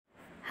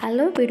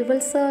Hello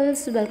beautiful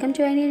souls, welcome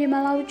to any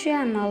Love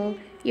channel.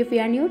 If you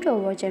are new to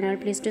our channel,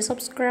 please do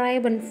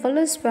subscribe and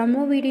follow us for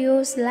more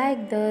videos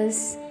like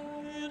this.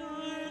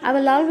 I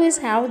will always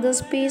have the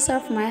space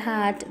of my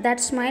heart that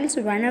smiles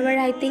whenever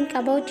I think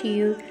about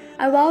you.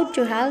 I vow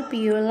to help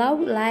you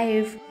love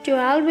life, to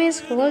always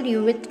hold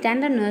you with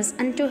tenderness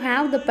and to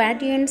have the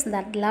patience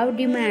that love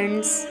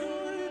demands.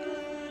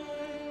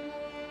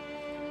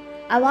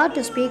 I want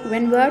to speak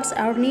when words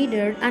are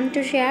needed and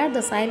to share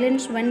the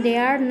silence when they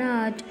are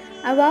not.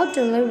 I want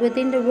to live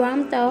within the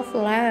warmth of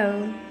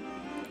love.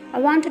 I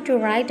wanted to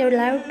write a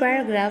love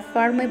paragraph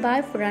for my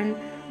boyfriend,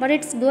 but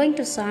it's going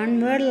to sound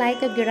more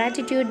like a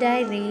gratitude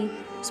diary.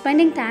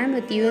 Spending time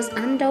with you is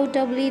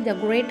undoubtedly the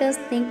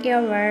greatest thing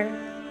ever.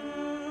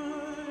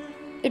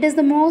 It is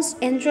the most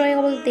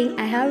enjoyable thing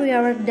I have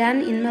ever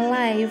done in my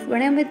life.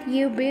 When I'm with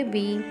you,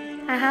 baby,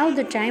 I have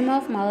the time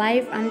of my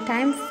life and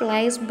time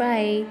flies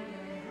by.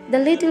 The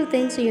little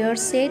things you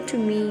say to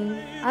me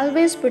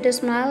always put a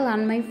smile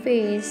on my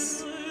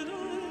face.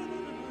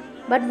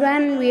 But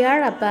when we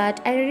are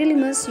apart, I really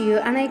miss you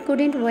and I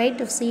couldn't wait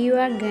to see you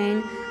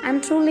again.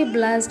 I'm truly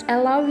blessed. I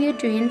love you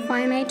to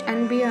infinite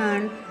and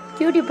beyond.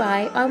 Cutie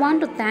pie, I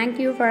want to thank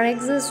you for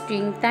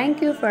existing.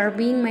 Thank you for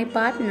being my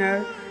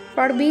partner,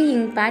 for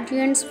being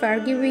patient, for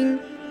giving,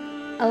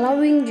 a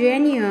loving,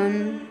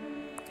 genuine,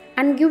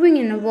 and giving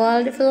in a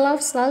world full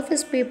of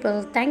selfish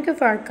people. Thank you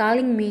for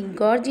calling me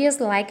gorgeous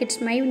like it's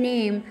my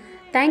name.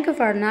 Thank you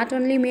for not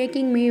only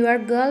making me your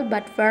girl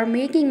but for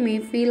making me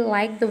feel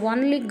like the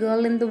only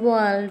girl in the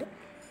world.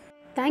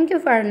 Thank you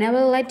for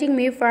never letting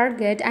me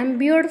forget I'm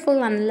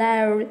beautiful and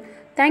loved.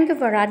 Thank you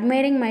for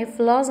admiring my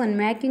flaws and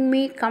making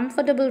me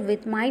comfortable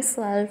with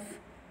myself.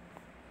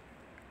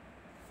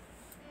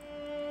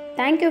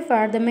 Thank you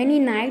for the many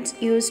nights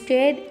you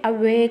stayed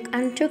awake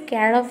and took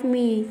care of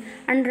me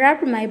and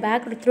rubbed my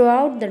back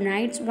throughout the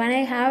nights when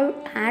I have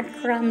had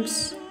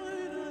cramps.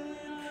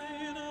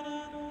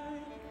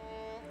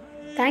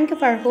 Thank you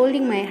for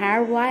holding my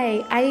hair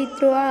while I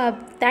threw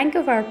up. Thank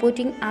you for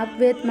putting up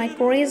with my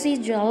crazy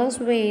jealous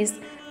ways.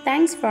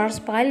 Thanks for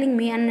spoiling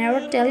me and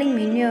never telling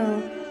me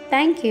no.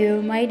 Thank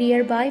you, my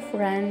dear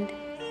boyfriend.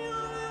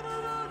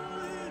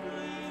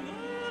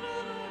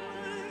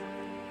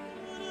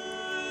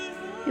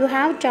 You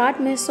have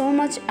taught me so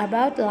much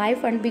about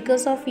life, and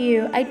because of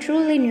you, I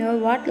truly knew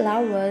what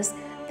love was.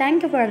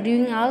 Thank you for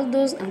doing all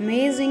those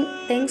amazing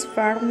things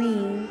for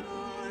me.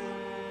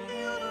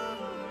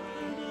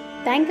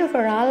 Thank you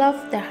for all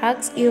of the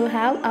hugs you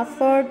have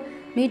offered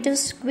me to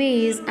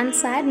squeeze and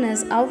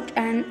sadness out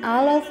and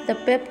all of the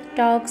pep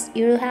talks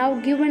you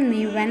have given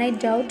me when I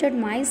doubted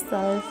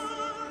myself.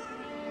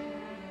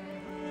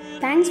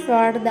 Thanks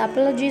for the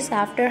apologies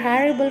after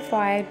horrible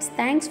fights.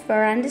 Thanks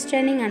for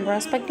understanding and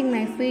respecting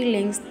my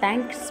feelings.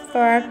 Thanks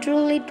for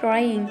truly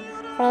trying,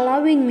 for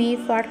loving me,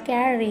 for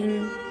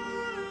caring,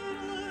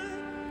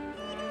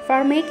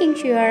 for making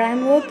sure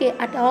I'm okay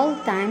at all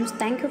times.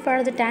 Thank you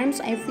for the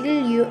times I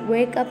feel you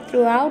wake up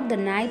throughout the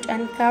night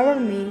and cover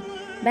me,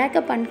 back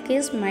up and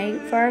kiss my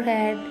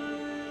forehead.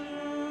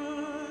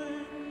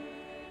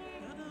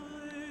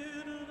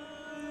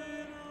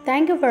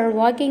 Thank you for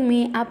waking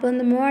me up in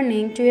the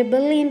morning to a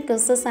billion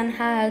kisses and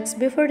hugs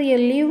before you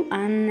leave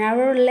and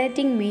never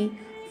letting me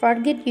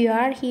forget you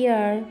are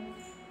here.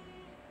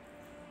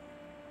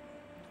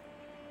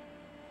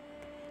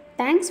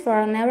 Thanks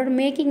for never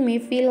making me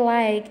feel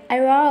like I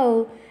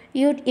owe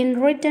you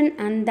in return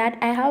and that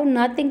I have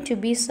nothing to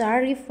be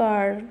sorry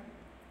for.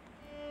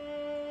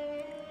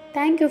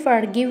 Thank you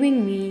for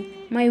giving me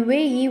my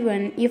way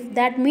even if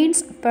that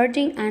means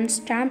petting and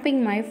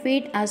stamping my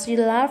feet as you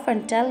laugh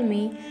and tell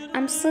me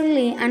I'm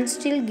silly and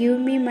still give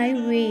me my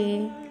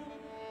way.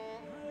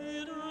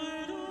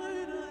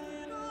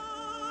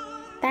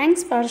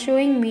 Thanks for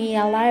showing me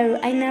a love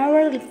I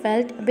never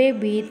felt,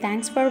 baby.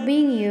 Thanks for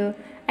being you.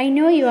 I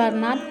know you are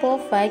not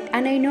perfect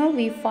and I know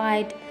we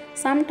fight.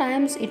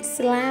 Sometimes it's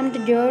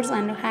slammed doors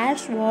and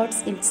harsh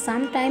words. It's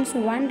sometimes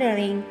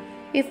wondering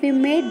if we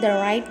made the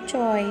right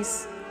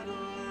choice.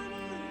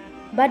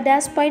 But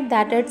despite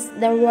that, it's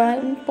the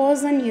one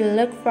person you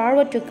look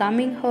forward to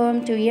coming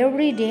home to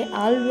every day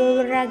all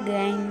over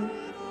again.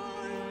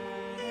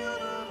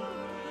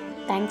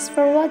 Thanks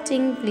for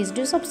watching. Please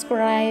do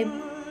subscribe.